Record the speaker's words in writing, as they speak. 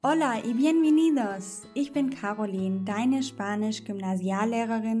Hola y bienvenidos! Ich bin Caroline, deine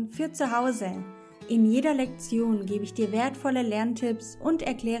Spanisch-Gymnasiallehrerin für zu Hause. In jeder Lektion gebe ich dir wertvolle Lerntipps und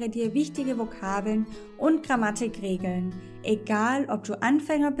erkläre dir wichtige Vokabeln und Grammatikregeln, egal ob du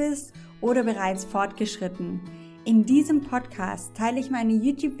Anfänger bist oder bereits fortgeschritten. In diesem Podcast teile ich meine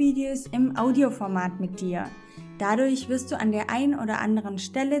YouTube-Videos im Audioformat mit dir. Dadurch wirst du an der einen oder anderen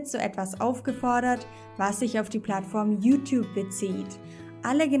Stelle zu etwas aufgefordert, was sich auf die Plattform YouTube bezieht.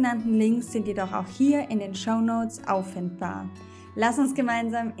 Alle genannten Links sind jedoch auch hier in den Shownotes auffindbar. Lass uns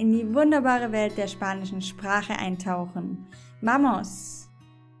gemeinsam in die wunderbare Welt der spanischen Sprache eintauchen. ¡Vamos!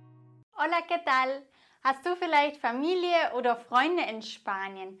 Hola, ¿qué tal? Hast du vielleicht Familie oder Freunde in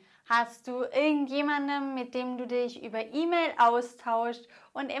Spanien? Hast du irgendjemanden, mit dem du dich über E-Mail austauschst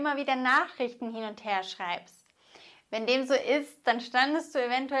und immer wieder Nachrichten hin und her schreibst? Wenn dem so ist, dann standest du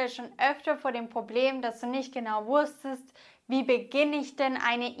eventuell schon öfter vor dem Problem, dass du nicht genau wusstest, wie beginne ich denn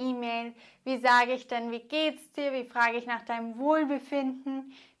eine E-Mail? Wie sage ich denn, wie geht's dir? Wie frage ich nach deinem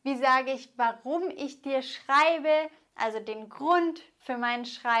Wohlbefinden? Wie sage ich, warum ich dir schreibe? Also den Grund für mein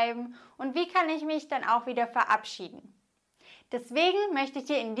Schreiben. Und wie kann ich mich dann auch wieder verabschieden? Deswegen möchte ich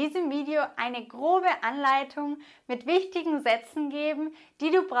dir in diesem Video eine grobe Anleitung mit wichtigen Sätzen geben,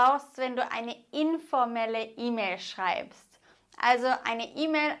 die du brauchst, wenn du eine informelle E-Mail schreibst. Also eine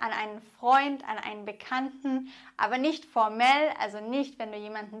E-Mail an einen Freund, an einen Bekannten, aber nicht formell, also nicht, wenn du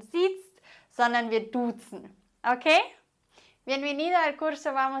jemanden siehst, sondern wir duzen. Okay? Bienvenido al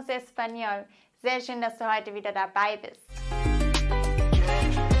curso Vamos Español. Sehr schön, dass du heute wieder dabei bist.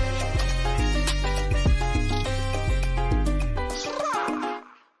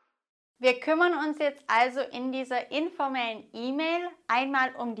 Wir kümmern uns jetzt also in dieser informellen E-Mail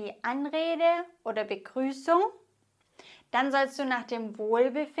einmal um die Anrede oder Begrüßung. Dann sollst du nach dem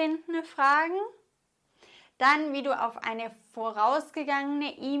Wohlbefinden fragen. Dann, wie du auf eine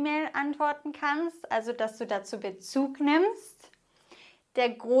vorausgegangene E-Mail antworten kannst, also dass du dazu Bezug nimmst.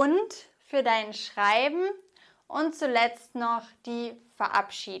 Der Grund für dein Schreiben und zuletzt noch die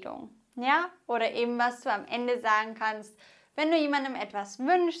Verabschiedung. Ja? Oder eben, was du am Ende sagen kannst, wenn du jemandem etwas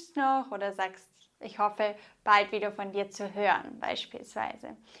wünschst noch oder sagst, ich hoffe, bald wieder von dir zu hören,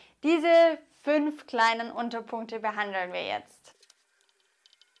 beispielsweise. Diese 5 kleinen Unterpunkte behandeln wir jetzt.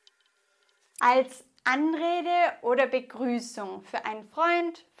 Als Anrede oder Begrüßung für einen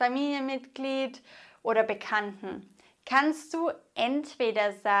Freund, Familienmitglied oder Bekannten kannst du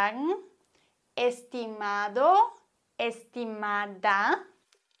entweder sagen estimado, estimada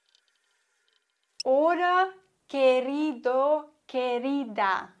oder querido,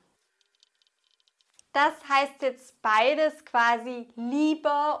 querida. Das heißt jetzt beides quasi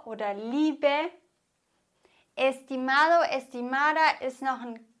lieber oder liebe. Estimado, estimada ist noch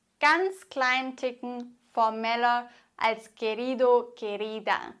einen ganz kleinen Ticken formeller als querido,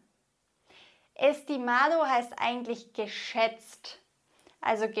 querida. Estimado heißt eigentlich geschätzt.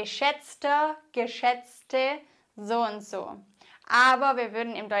 Also geschätzter, geschätzte, so und so. Aber wir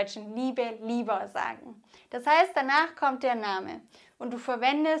würden im Deutschen Liebe, lieber sagen. Das heißt, danach kommt der Name. Und du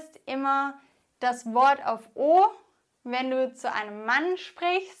verwendest immer das Wort auf O, wenn du zu einem Mann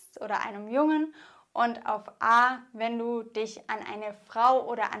sprichst oder einem Jungen und auf A, wenn du dich an eine Frau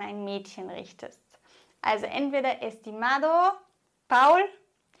oder an ein Mädchen richtest. Also entweder estimado Paul,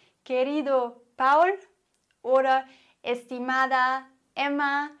 querido Paul oder estimada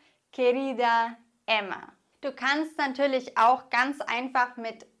Emma, querida Emma. Du kannst natürlich auch ganz einfach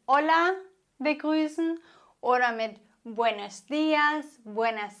mit Hola begrüßen oder mit Buenos días,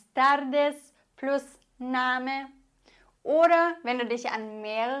 buenas tardes, plus Name. Oder wenn du dich an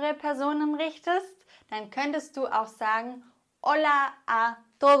mehrere Personen richtest, dann könntest du auch sagen Hola a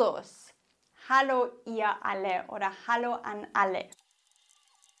todos. Hallo ihr alle oder Hallo an alle.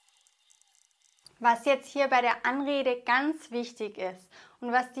 Was jetzt hier bei der Anrede ganz wichtig ist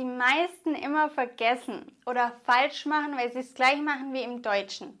und was die meisten immer vergessen oder falsch machen, weil sie es gleich machen wie im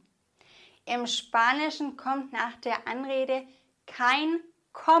Deutschen. Im Spanischen kommt nach der Anrede kein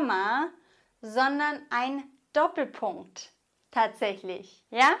Komma, sondern ein Doppelpunkt tatsächlich,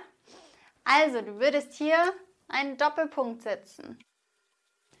 ja? Also, du würdest hier einen Doppelpunkt setzen.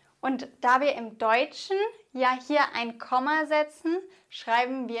 Und da wir im Deutschen ja hier ein Komma setzen,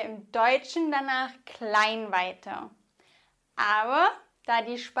 schreiben wir im Deutschen danach klein weiter. Aber da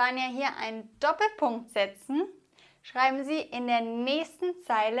die Spanier hier einen Doppelpunkt setzen, schreiben sie in der nächsten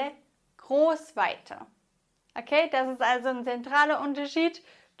Zeile groß weiter. Okay, das ist also ein zentraler Unterschied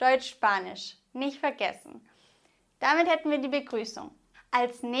Deutsch-Spanisch. Nicht vergessen. Damit hätten wir die Begrüßung.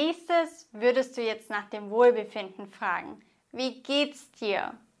 Als nächstes würdest du jetzt nach dem Wohlbefinden fragen. Wie geht's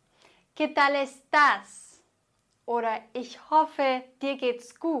dir? ¿Qué tal estás? oder ich hoffe, dir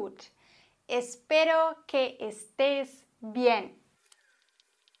geht's gut. Espero que estés bien.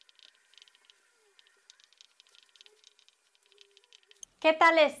 ¿Qué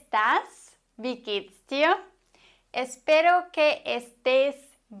tal estás? Wie geht's dir? Espero que estés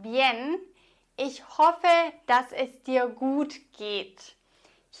bien. Ich hoffe, dass es dir gut geht.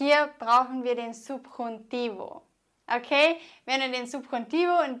 Hier brauchen wir den Subjuntivo. Okay? Wenn du den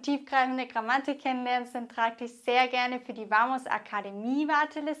Subjuntivo und tiefgreifende Grammatik kennenlernst, dann trag dich sehr gerne für die Vamos Akademie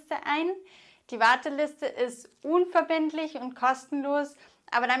Warteliste ein. Die Warteliste ist unverbindlich und kostenlos,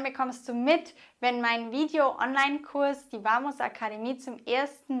 aber dann bekommst du mit, wenn mein Video-Online-Kurs, die Vamos Akademie, zum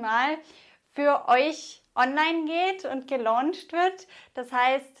ersten Mal für euch online geht und gelauncht wird. Das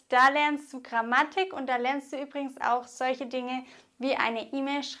heißt, da lernst du Grammatik und da lernst du übrigens auch solche Dinge wie eine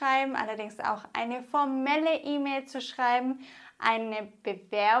E-Mail schreiben, allerdings auch eine formelle E-Mail zu schreiben, eine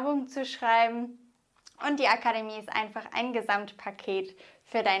Bewerbung zu schreiben. Und die Akademie ist einfach ein Gesamtpaket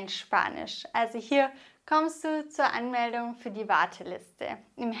für dein Spanisch. Also hier kommst du zur Anmeldung für die Warteliste.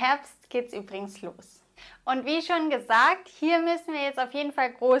 Im Herbst geht es übrigens los. Und wie schon gesagt, hier müssen wir jetzt auf jeden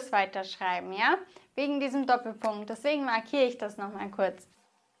Fall groß weiterschreiben, ja? Wegen diesem Doppelpunkt. Deswegen markiere ich das nochmal kurz.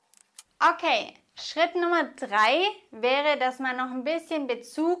 Okay, Schritt Nummer 3 wäre, dass man noch ein bisschen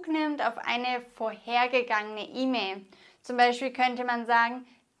Bezug nimmt auf eine vorhergegangene E-Mail. Zum Beispiel könnte man sagen,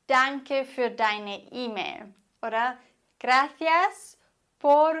 danke für deine E-Mail oder gracias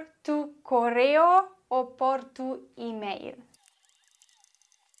por tu correo o por tu email.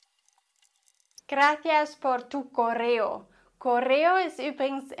 Gracias por tu correo. Correo ist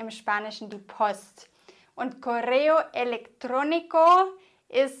übrigens im Spanischen die Post. Und Correo electrónico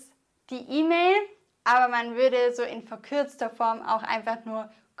ist die E-Mail, aber man würde so in verkürzter Form auch einfach nur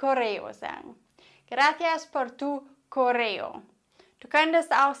Correo sagen. Gracias por tu correo. Du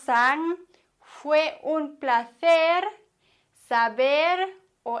könntest auch sagen, fue un placer saber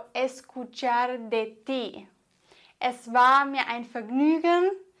o escuchar de ti. Es war mir ein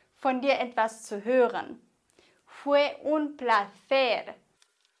Vergnügen, von dir etwas zu hören. Fue un placer.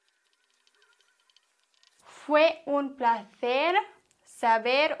 Fue un placer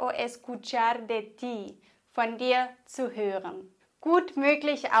saber o escuchar de ti, von dir zu hören. Gut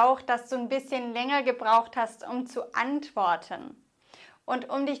möglich auch, dass du ein bisschen länger gebraucht hast, um zu antworten. Und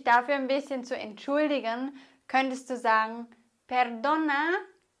um dich dafür ein bisschen zu entschuldigen, könntest du sagen, perdona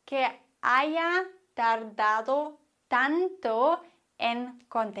que haya tardado tanto en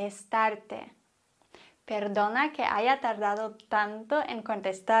contestarte. Perdona que haya tardado tanto en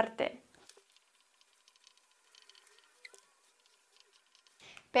contestarte.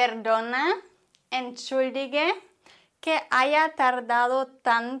 Perdona, entschuldige, que haya tardado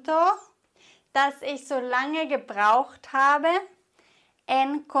tanto, dass ich so lange gebraucht habe,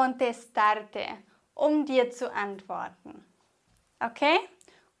 en contestarte, um dir zu antworten. Okay?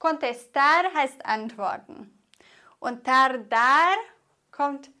 Contestar heißt antworten. Und tardar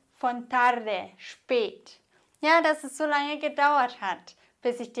kommt von tarde, spät. Ja, dass es so lange gedauert hat,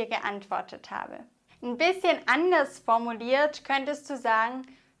 bis ich dir geantwortet habe. Ein bisschen anders formuliert könntest du sagen,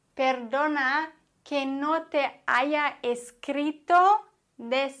 perdona que no te haya escrito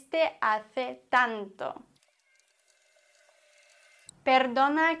desde hace tanto.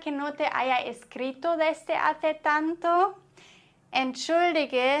 Perdona que no te haya escrito desde hace tanto.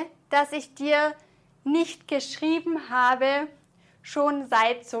 Entschuldige, dass ich dir nicht geschrieben habe, schon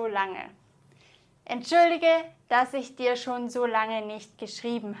seit so lange. Entschuldige, dass ich dir schon so lange nicht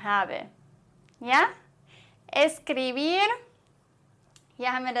geschrieben habe. Ja? Escribir.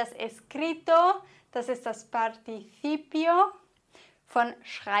 Hier haben wir das escrito, das ist das Partizipio von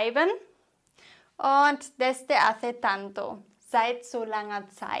schreiben. Und desde hace tanto, seit so langer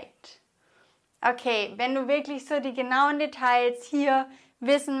Zeit. Okay, wenn du wirklich so die genauen Details hier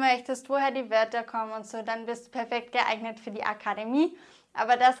wissen möchtest, woher die Wörter kommen und so, dann bist du perfekt geeignet für die Akademie.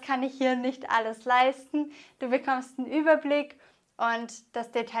 Aber das kann ich hier nicht alles leisten. Du bekommst einen Überblick und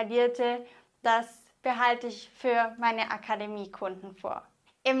das Detaillierte, das behalte ich für meine Akademiekunden vor.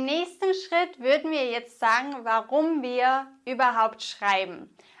 Im nächsten Schritt würden wir jetzt sagen, warum wir überhaupt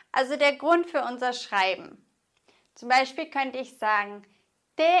schreiben. Also der Grund für unser Schreiben. Zum Beispiel könnte ich sagen,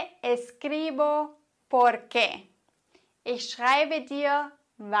 te escribo porque. Ich schreibe dir,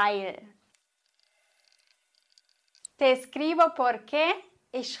 weil. Te escribo porque.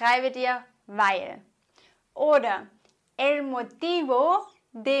 Ich schreibe dir, weil. Oder el motivo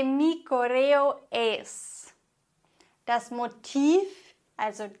de mi correo es. Das Motiv,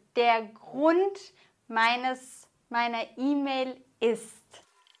 also der Grund meiner E-Mail ist.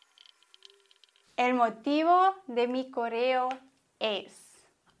 El motivo de mi correo es.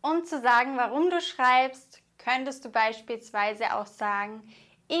 Um zu sagen, warum du schreibst, könntest du beispielsweise auch sagen,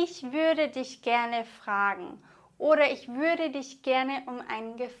 ich würde dich gerne fragen oder ich würde dich gerne um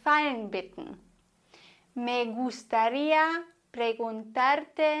einen Gefallen bitten. Me gustaría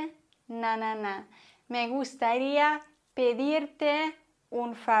preguntarte, na na na. Me gustaría pedirte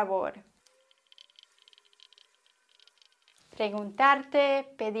un favor. Preguntarte,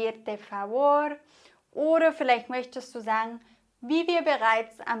 pedirte favor. Oder vielleicht möchtest du sagen, wie wir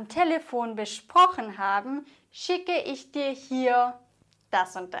bereits am Telefon besprochen haben, schicke ich dir hier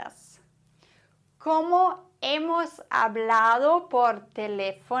das und das. Como hemos hablado por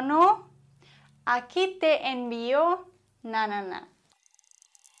teléfono, aquí te envío, na na na.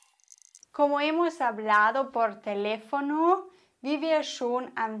 Como hemos hablado por teléfono, wie wir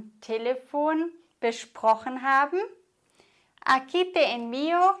schon am Telefon besprochen haben, aquí te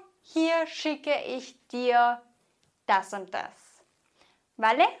envío, hier schicke ich dir das und das.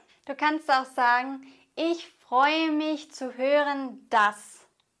 ¿Vale? Du kannst auch sagen, ich freue mich zu hören, dass.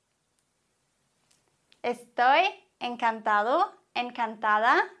 Estoy encantado,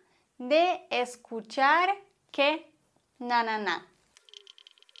 encantada de escuchar que, na na na.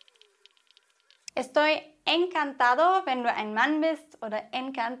 Estoy encantado, wenn du ein Mann bist, oder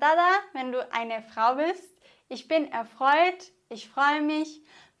encantada, wenn du eine Frau bist. Ich bin erfreut, ich freue mich,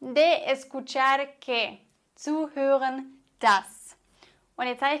 de escuchar que, zu hören, das. Und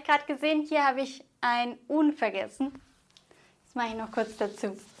jetzt habe ich gerade gesehen, hier habe ich ein un vergessen. Das mache ich noch kurz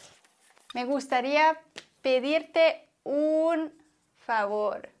dazu. Me gustaría pedirte un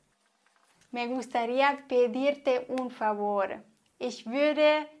favor. Me gustaría pedirte un favor. Ich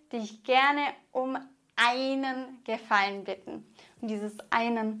würde dich gerne um einen Gefallen bitten. Und dieses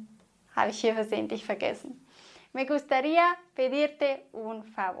einen habe ich hier versehentlich vergessen. Me gustaría pedirte un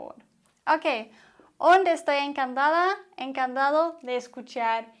favor. Okay, und estoy encantada, encantado de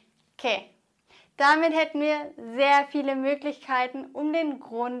escuchar que. Damit hätten wir sehr viele Möglichkeiten, um den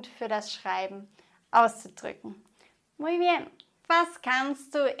Grund für das Schreiben auszudrücken. Muy bien. Was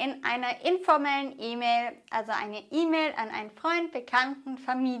kannst du in einer informellen E-Mail, also eine E-Mail an einen Freund, Bekannten,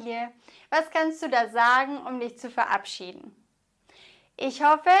 Familie, was kannst du da sagen, um dich zu verabschieden? Ich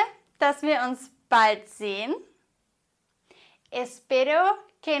hoffe, dass wir uns bald sehen. Espero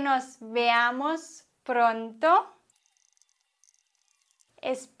que nos veamos pronto.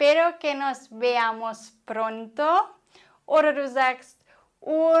 Espero que nos veamos pronto. Oder du sagst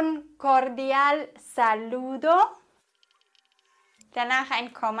un cordial saludo. Danach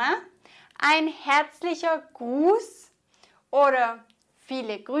ein Komma. Ein herzlicher Gruß oder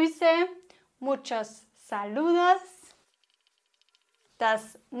viele Grüße. Muchos saludos.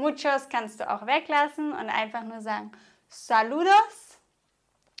 Das muchos kannst du auch weglassen und einfach nur sagen saludos.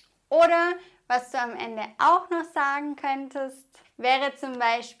 Oder was du am Ende auch noch sagen könntest, wäre zum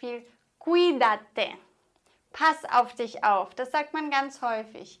Beispiel cuídate. Pass auf dich auf. Das sagt man ganz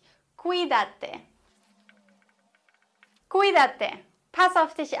häufig. Cuídate. Cuídate. Pass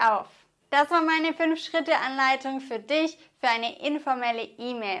auf dich auf. Das war meine 5-Schritte-Anleitung für dich für eine informelle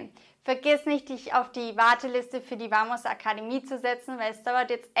E-Mail. Vergiss nicht, dich auf die Warteliste für die Vamos Akademie zu setzen, weil es dauert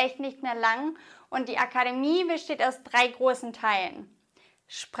jetzt echt nicht mehr lang. Und die Akademie besteht aus 3 großen Teilen.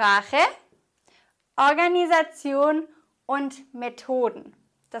 Sprache, Organisation und Methoden.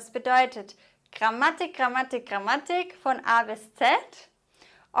 Das bedeutet Grammatik, Grammatik, Grammatik von A bis Z.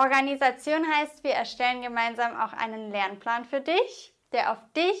 Organisation heißt, wir erstellen gemeinsam auch einen Lernplan für dich, der auf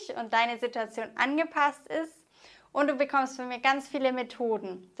dich und deine Situation angepasst ist. Und du bekommst von mir ganz viele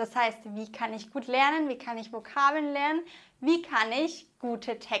Methoden. Das heißt, wie kann ich gut lernen, wie kann ich Vokabeln lernen, wie kann ich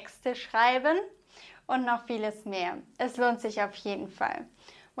gute Texte schreiben und noch vieles mehr. Es lohnt sich auf jeden Fall.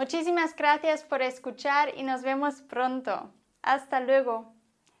 Muchísimas gracias por escuchar y nos vemos pronto. Hasta luego.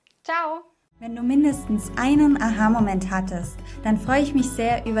 Ciao. Wenn du mindestens einen Aha-Moment hattest, dann freue ich mich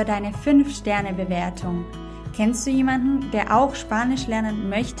sehr über deine 5-Sterne-Bewertung. Kennst du jemanden, der auch Spanisch lernen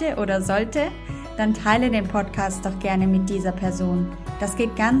möchte oder sollte? Dann teile den Podcast doch gerne mit dieser Person. Das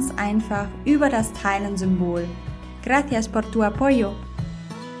geht ganz einfach über das Teilen-Symbol. Gracias por tu apoyo.